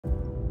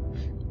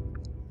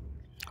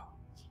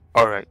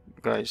All right,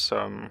 guys.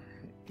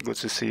 Good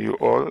to see you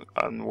all,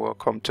 and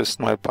welcome to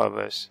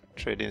Sniperverse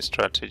Trading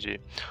Strategy.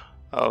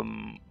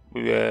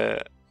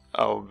 Where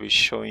I'll be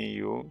showing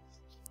you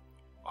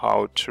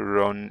how to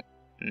run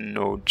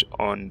node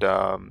on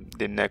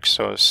the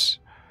Nexus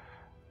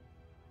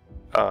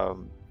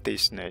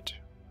testnet.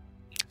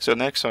 So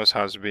Nexus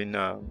has been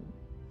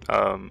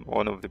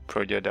one of the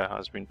projects that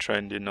has been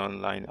trending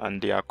online,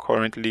 and they are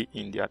currently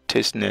in their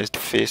testnet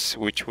phase,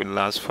 which will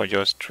last for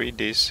just 3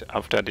 days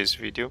after this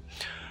video.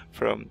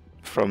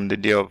 From the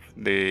day of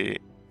the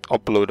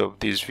upload of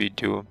this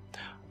video.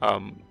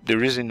 The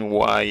reason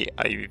why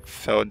I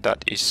felt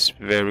that it's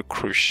very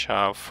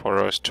crucial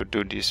for us to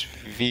do this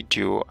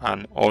video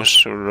and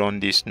also run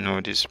this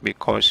node is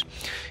because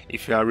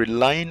if you are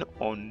relying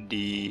on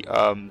the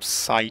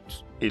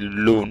site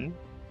alone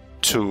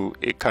to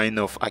a kind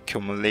of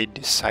accumulate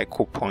the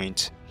cycle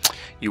points,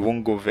 you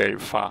won't go very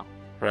far,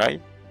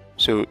 right?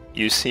 So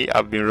you see,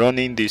 I've been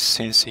running this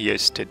since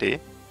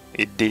yesterday,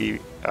 a day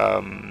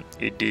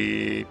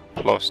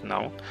plus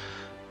now,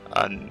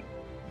 and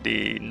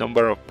the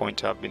number of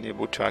points I've been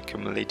able to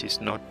accumulate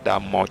is not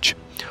that much.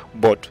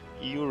 But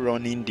you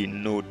running the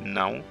node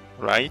now,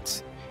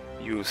 right,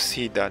 you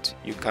see that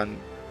you can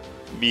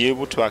be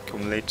able to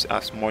accumulate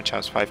as much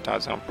as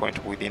 5,000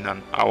 points within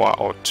an hour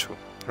or two,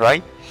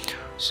 right?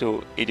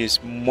 So it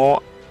is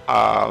more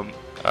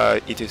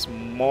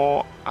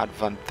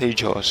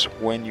advantageous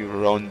when you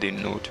run the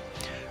node.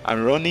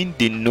 And running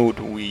the node,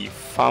 we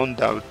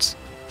found out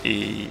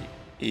a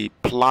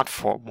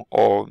platform,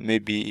 or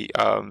maybe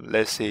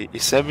let's say a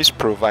service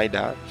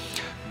provider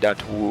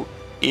that will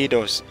aid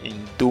us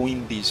in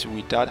doing this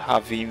without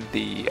having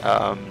the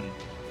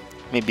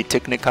maybe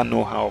technical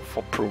know-how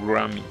for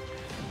programming.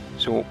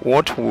 So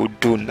what we'll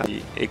do now,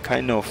 a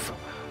kind of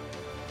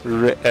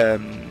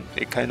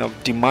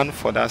demand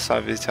for that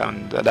service,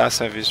 and that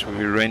service will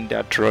be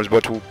rendered to us,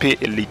 but we'll pay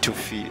a little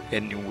fee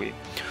anyway.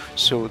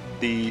 So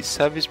the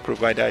service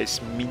provider is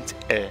Mint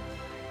Air.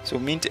 So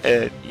Mint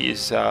Air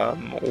is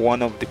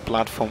one of the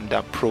platforms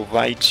that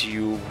provides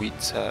you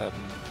with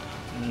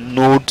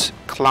node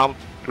cloud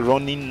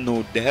running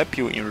node. They help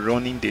you in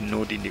running the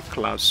node in the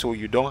cloud, so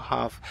you don't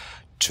have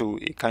to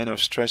kind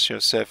of stress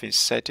yourself in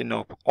setting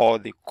up all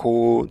the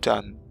code,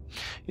 and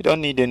you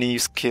don't need any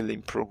skill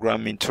in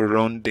programming to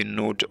run the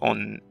node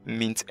on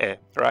Mint Air,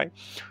 right?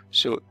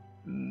 So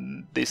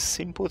the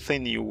simple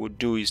thing you would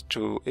do is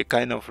to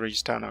kind of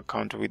register an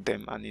account with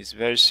them, and it's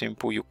very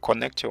simple. You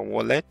connect your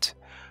wallet.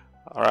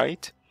 All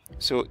right,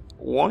 so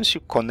once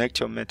you connect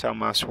your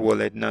MetaMask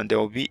wallet, now there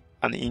will be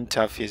an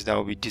interface that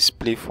will be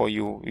displayed for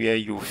you where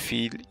you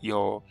fill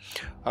your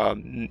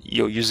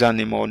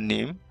username or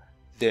name,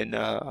 then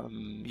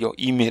your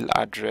email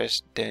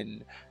address.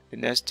 Then the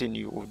next thing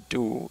you will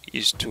do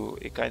is to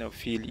kind of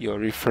fill your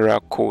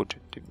referral code.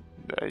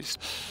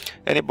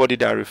 Anybody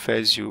that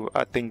refers you,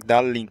 I think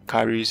that link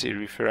carries a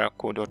referral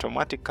code.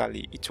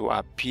 Automatically it will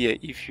appear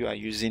if you are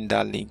using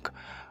that link,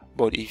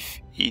 but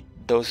if it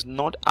does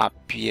not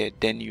appear,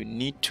 then you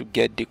need to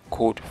get the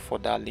code for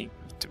that link.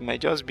 It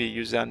might just be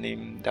a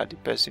username that the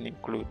person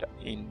included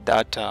in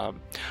that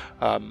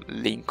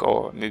link,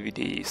 or maybe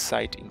the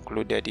site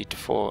included it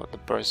for the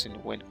person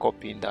when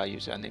copying that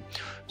username.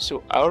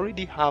 So I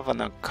already have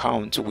an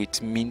account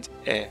with Mint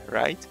Air,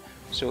 right?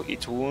 So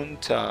it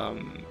won't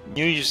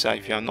new user,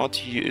 if you are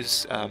not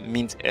used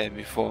Mint Air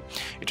before,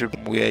 it will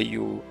be where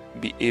you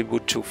be able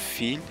to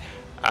fill,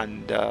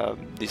 and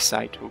the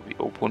site will be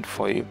opened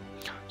for you.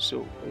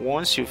 So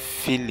once you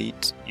fill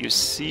it, you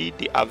see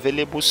the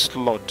available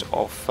slot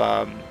of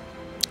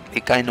the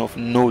kind of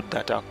node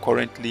that are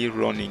currently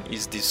running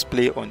is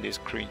displayed on the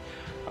screen.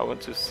 I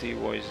want to see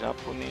what is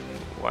happening,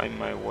 why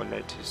my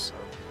wallet is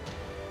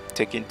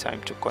taking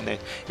time to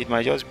connect. It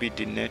might just be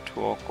the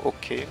network.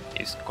 Okay,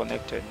 it's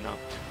connected now.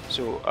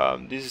 So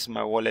this is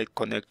my wallet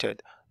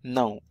connected.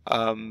 Now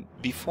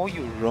before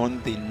you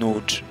run the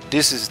node,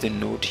 this is the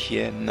node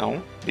here.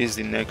 Now this is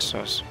the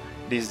Nexus,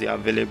 this is the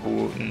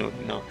available node.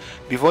 Now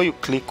before you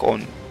click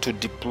on to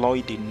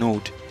deploy the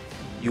node,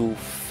 you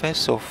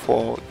first of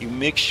all you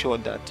make sure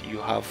that you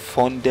have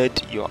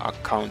funded your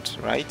account,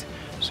 right?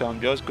 So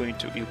I'm just going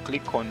to, you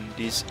click on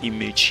this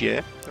image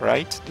here,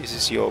 right? This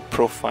is your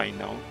profile.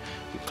 Now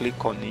you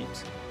click on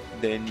it,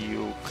 then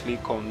you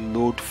click on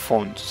load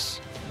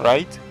funds,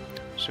 right?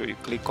 So you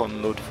click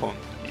on load funds.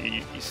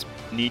 You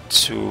need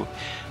to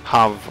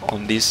have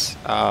on this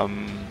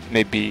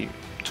maybe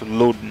to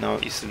load now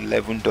is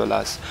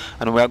 $11,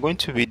 and we are going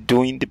to be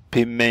doing the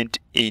payment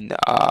in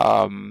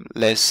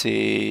let's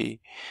say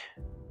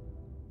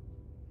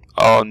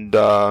on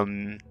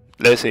the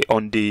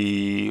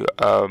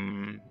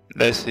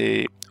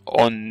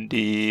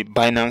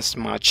Binance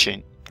Smart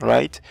Chain,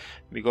 right?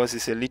 Because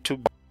it's a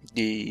little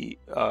the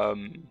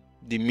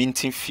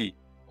minting fee,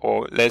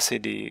 or let's say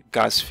the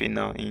gas fee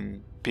now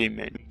in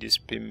payment, this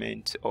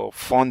payment or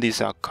fund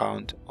this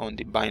account on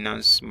the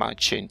Binance Smart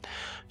Chain.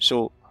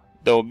 So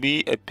there will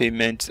be a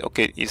payment.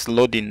 Okay, it's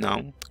loading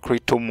now.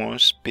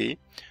 Cryptomons Pay.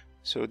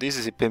 So this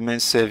is a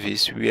payment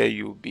service where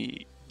you'll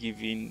be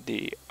given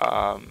the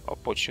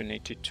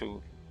opportunity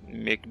to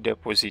make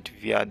deposit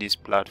via this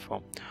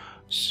platform.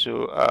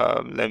 So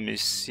let me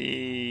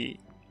see.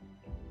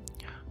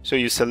 So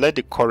you select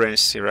the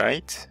currency,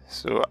 right?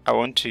 So I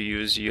want to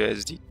use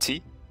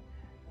USDT,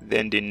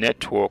 then the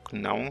network.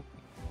 Now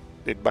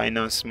the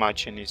Binance Smart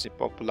Chain is a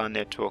popular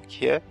network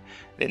here.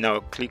 Then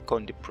I'll click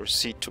on the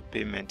proceed to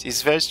payment.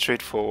 It's very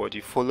straightforward.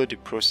 You follow the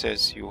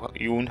process, you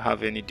won't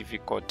have any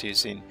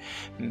difficulties in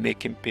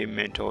making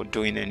payment or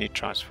doing any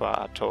transfer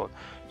at all.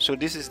 So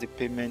this is the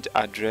payment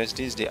address.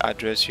 This is the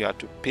address you have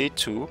to pay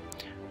to,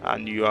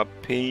 and you are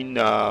paying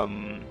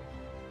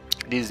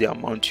this is the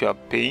amount you are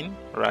paying,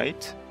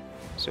 right?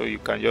 So you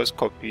can just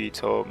copy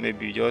it, or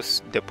maybe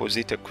just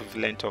deposit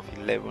equivalent of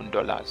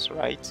 $11,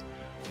 right?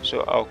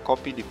 So I'll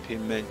copy the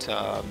payment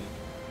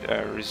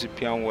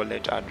recipient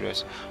wallet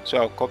address. So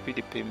I'll copy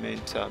the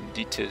payment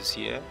details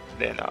here.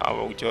 Then I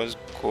will just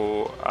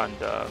go and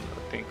I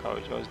think I'll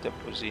just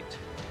deposit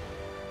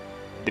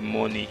the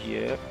money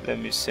here. Let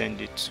me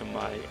send it to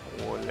my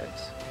wallet.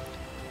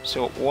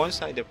 So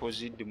once I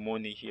deposit the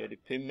money here, the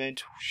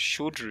payment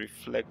should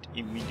reflect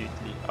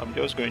immediately. I'm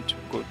just going to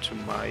go to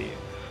my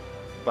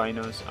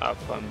Binance app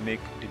and make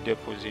the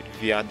deposit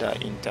via that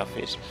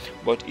interface.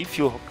 But if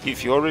you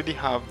already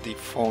have the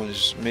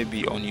funds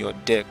maybe on your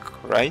deck,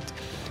 right,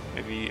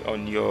 maybe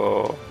on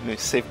your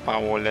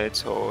SafePal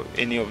wallet or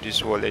any of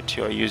these wallets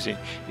you are using,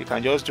 you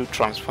can just do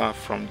transfer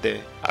from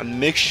there, and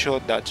make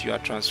sure that you are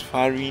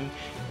transferring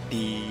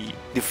the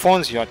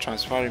funds you are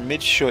transferring.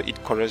 Make sure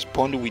it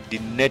corresponds with the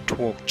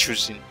network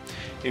choosing.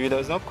 If it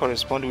does not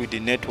correspond with the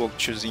network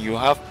choosing, you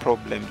have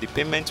problem. The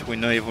payment will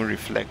not even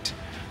reflect.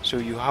 So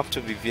you have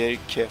to be very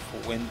careful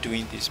when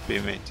doing this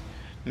payment.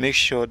 Make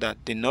sure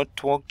that the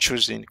network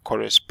choosing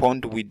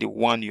correspond with the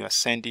one you are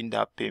sending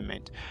that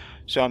payment.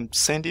 So I'm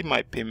sending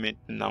my payment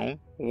now.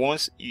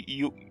 Once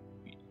you'll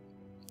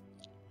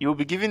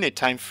be given a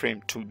time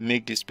frame to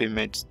make this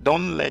payment.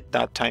 Don't let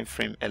that time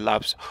frame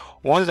elapse.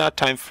 Once that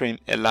time frame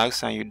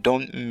elapses and you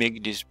don't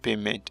make this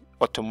payment,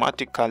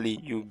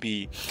 automatically you'll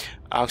be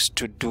asked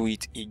to do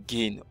it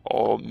again,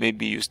 or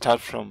maybe you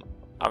start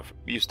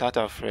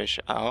afresh.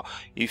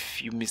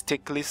 If you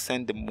mistakenly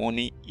send the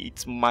money,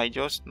 it might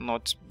just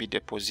not be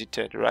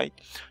deposited, right?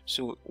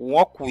 So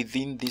work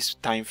within this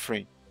time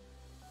frame.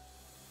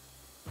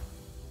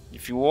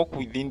 If you work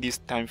within this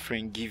time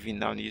frame given,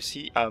 now you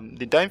see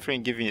the time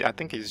frame given, I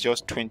think is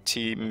just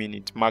 20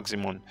 minutes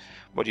maximum,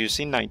 but you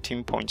see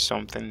 19 point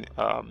something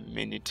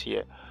minutes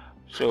here.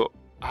 So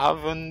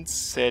having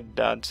said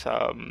that,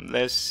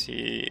 let's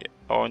see,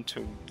 I want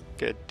to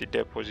get the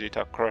deposit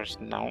across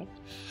now.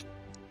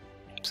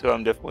 So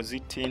I'm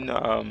depositing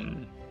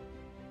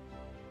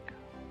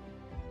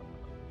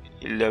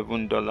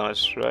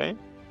 $11, right?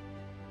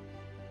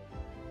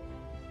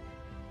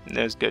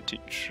 Let's get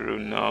it through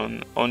now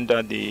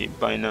under the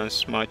Binance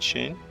Smart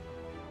Chain.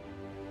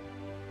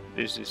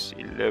 This is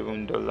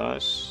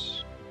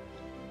 $11.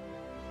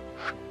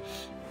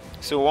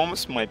 So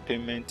once my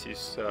payment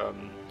is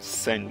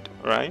sent,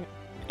 right,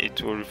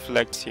 it will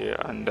reflect here,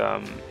 and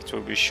it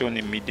will be shown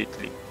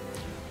immediately,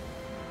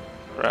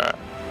 right?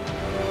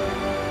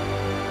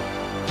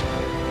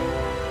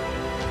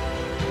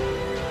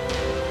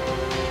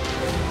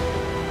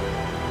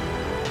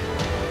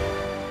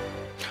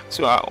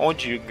 So I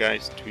urge you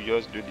guys to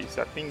just do this.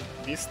 I think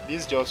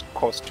this just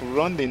costs, to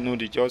run the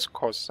node, it just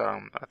costs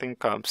I think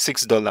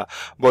 $6,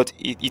 but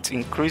it's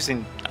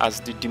increasing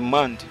as the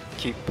demand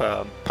keep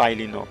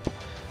piling up.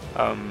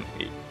 I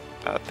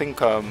think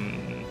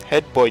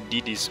Headboy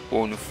did his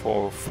own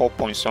for $4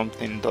 point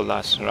something,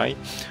 right?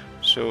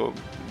 So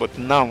but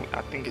now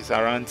I think it's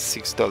around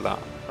 $6,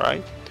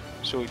 right?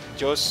 So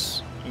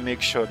just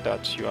make sure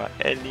that you are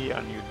early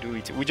and you do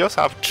it. We just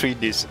have 3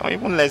 days or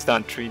even less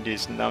than 3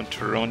 days now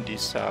to run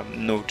this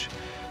node,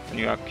 and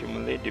you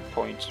accumulate the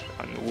points,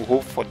 and we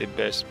hope for the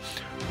best.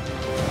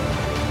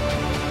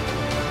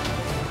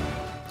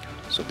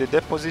 So the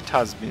deposit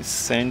has been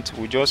sent.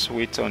 We just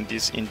wait on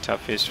this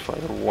interface for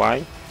a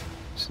while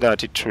so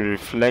that it will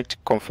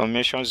reflect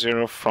confirmation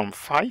 0 from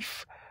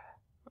 5.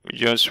 We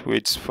just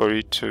wait for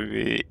it to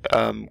be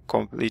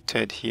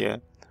completed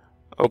here.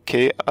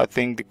 Okay, I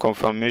think the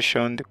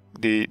confirmation,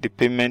 the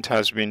payment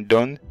has been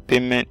done.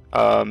 Payment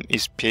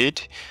is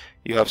paid.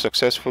 You have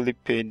successfully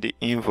paid the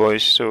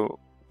invoice. So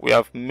we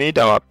have made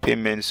our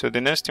payment. So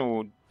the next thing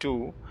we'll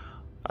do,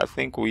 I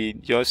think we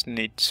just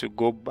need to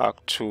go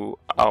back to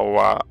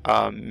our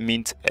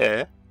Mint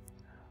Air.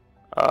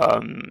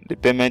 The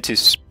payment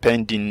is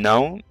pending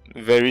now.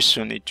 Very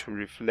soon it will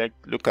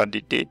reflect. Look at the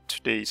date.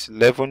 Today is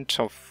 11th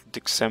of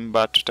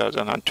December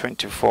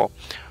 2024.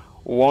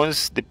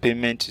 Once the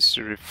payment is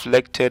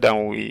reflected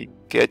and we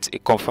get a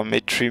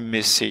confirmatory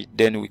message,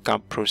 then we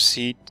can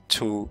proceed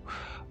to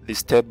the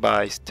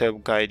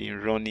step-by-step guide in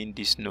running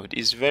this node.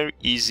 It's very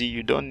easy.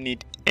 You don't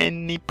need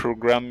any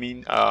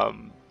programming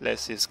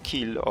let's say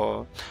skill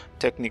or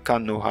technical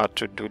know-how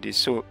to do this.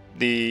 So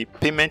the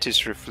payment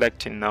is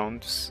reflecting now.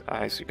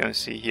 As you can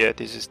see here,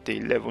 this is the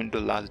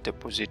 $11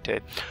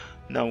 deposited.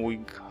 Now we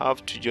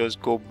have to just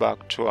go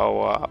back to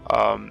our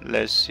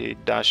let's say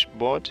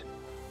dashboard.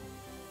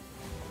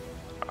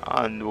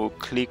 and we'll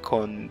click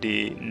on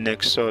the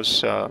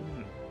Nexus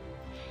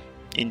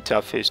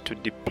interface to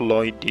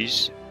deploy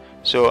this.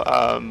 So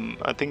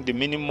I think the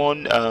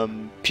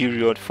minimum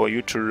period for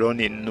you to run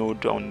a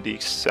node on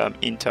this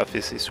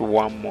interface is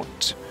 1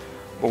 month,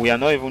 but we are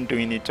not even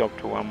doing it up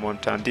to 1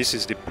 month, and this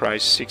is the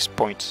price, 6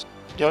 points,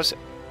 just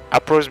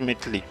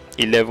approximately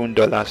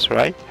 $11,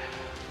 right?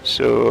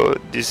 So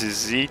this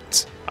is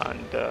it,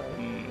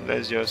 and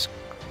let's just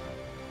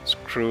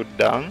scroll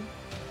down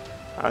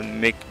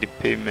and make the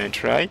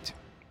payment, right?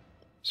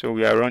 So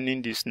we are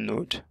running this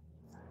node.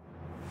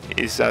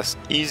 It's as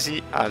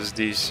easy as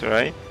this,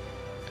 right?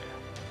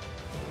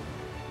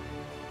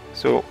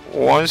 So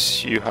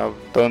once you have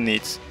done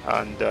it,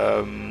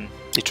 and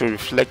it will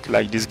reflect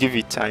like this, give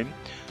it time,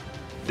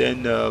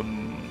 then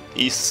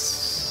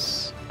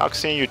it's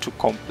asking you to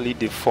complete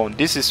the form.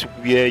 This is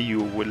where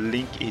you will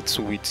link it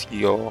with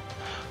your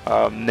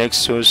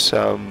Nexus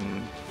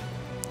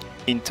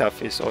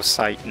interface or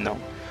site now.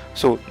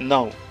 So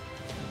now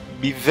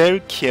be very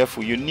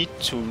careful. You need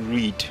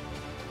to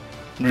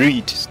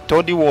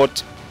study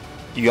what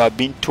you are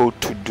being told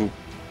to do.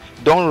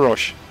 Don't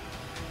rush,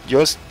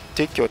 just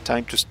take your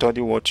time to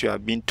study what you are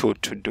being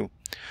told to do.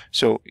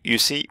 So you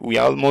see, we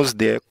are almost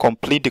there.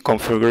 Complete the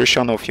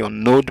configuration of your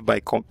node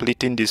by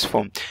completing this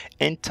form.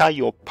 Enter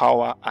your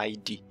power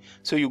ID.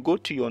 So you go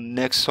to your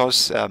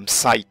Nexus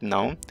site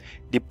now.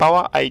 The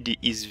power ID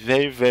is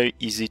very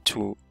easy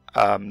to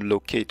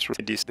locate.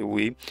 This the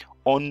way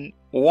on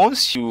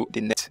once you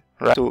the net,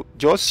 right? So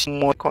just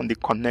click on the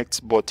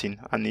connect button,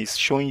 and it's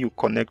showing you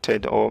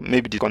connected, or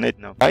maybe disconnect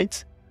now,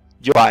 right?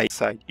 Just by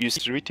side, you see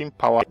it's written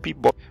power IP,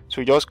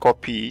 so just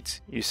copy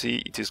it. You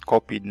see it is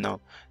copied now.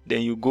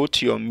 Then you go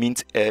to your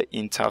Mint Air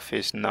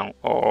interface now,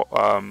 or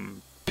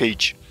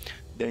page.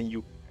 Then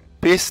you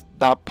paste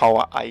that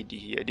power ID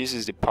here. This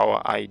is the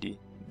power ID.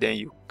 Then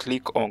you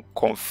click on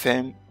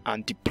confirm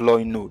and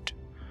deploy node.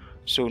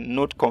 So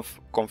node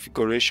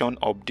configuration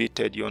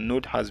updated. Your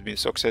node has been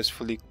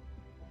successfully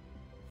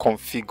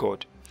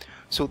configured.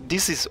 So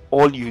this is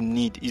all you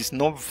need. It's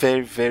not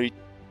very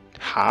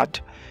hard.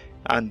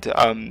 And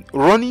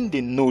running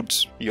the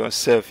nodes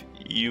yourself,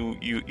 you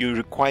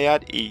require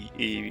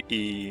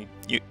you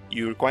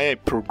require a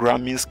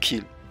programming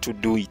skill to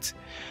do it.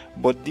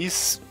 But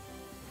this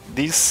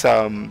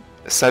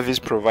service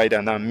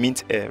provider now,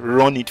 Mint Air,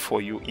 run it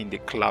for you in the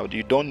cloud.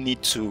 You don't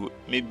need to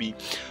maybe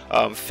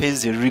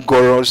face the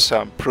rigorous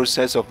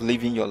process of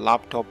leaving your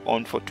laptop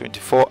on for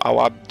 24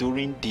 hours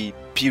during the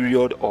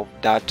period of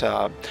that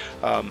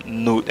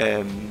node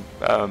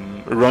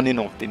running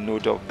of the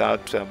node of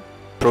that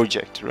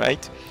project,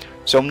 right?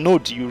 Some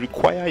nodes you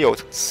require your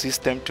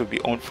system to be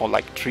on for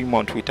like 3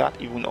 months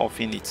without even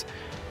offing it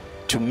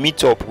to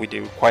meet up with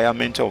the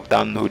requirement of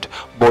that node.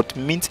 But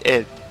Mint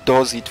Air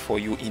does it for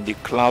you in the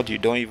cloud. You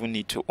don't even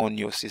need to on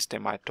your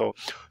system at all.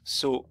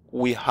 So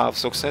we have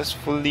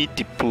successfully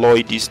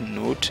deployed this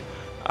node,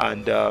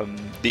 and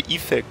the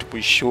effect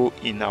we show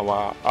in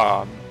our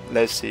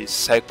let's say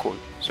cycle.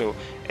 So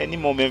any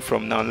moment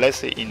from now, let's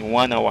say in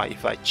 1 hour,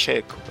 if I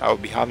check, I'll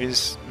be having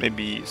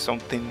maybe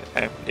something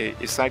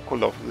a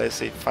cycle of, let's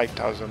say,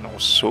 5,000 or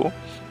so.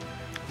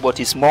 But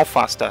it's more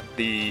faster.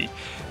 The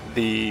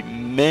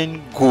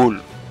main goal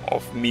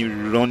of me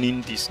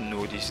running this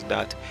node is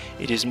that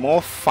it is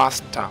more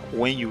faster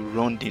when you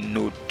run the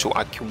node to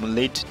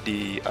accumulate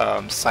the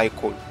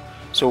cycle.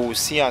 So we'll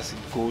see as it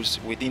goes.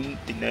 Within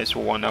the next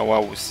 1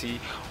 hour, we'll see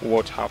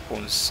what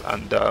happens,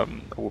 and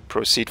we'll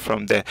proceed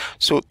from there.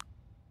 So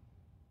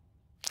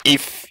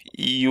if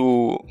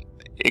you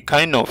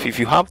if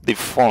you have the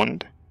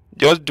fund,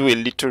 just do a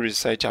little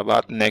research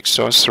about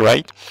Nexus,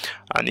 right?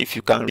 And if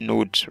you can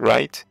node,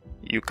 right,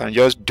 you can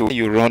just do,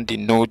 you run the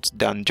nodes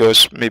than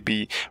just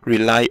maybe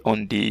rely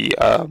on the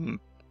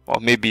or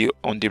maybe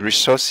on the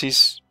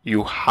resources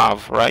you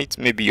have, right?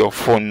 Maybe your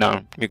phone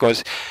now,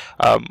 because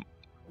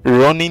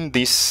running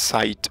this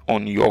site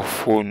on your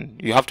phone,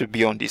 you have to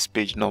be on this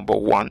page number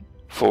 1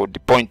 for the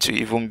point to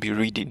even be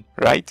reading,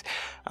 right?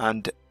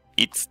 And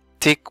it's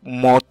take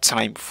more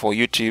time for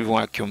you to even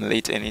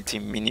accumulate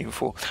anything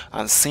meaningful.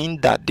 And seeing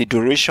that the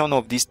duration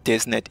of this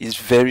testnet is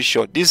very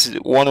short, this is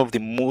one of the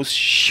most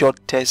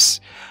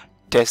shortest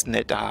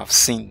testnet I have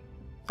seen.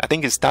 I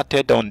think it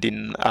started on the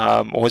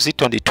was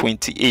it on the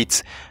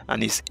 28th,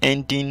 and it's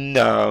ending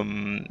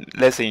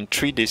let's say in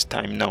 3 days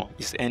time. Now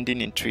it's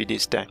ending in 3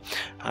 days time,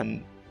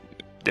 and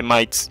there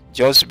might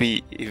just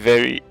be a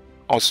very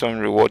awesome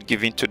reward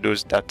given to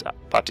those that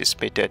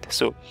participated.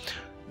 So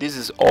this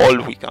is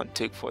all we can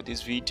take for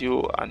this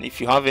video, and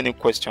if you have any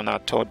question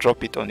at all,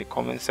 drop it on the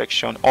comment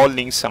section. All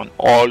links and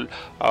all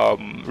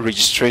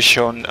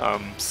registration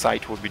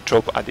site will be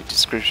dropped at the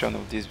description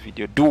of this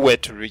video. Do where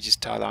to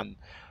register, and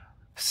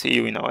see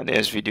you in our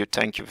next video.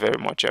 Thank you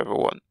very much,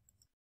 everyone.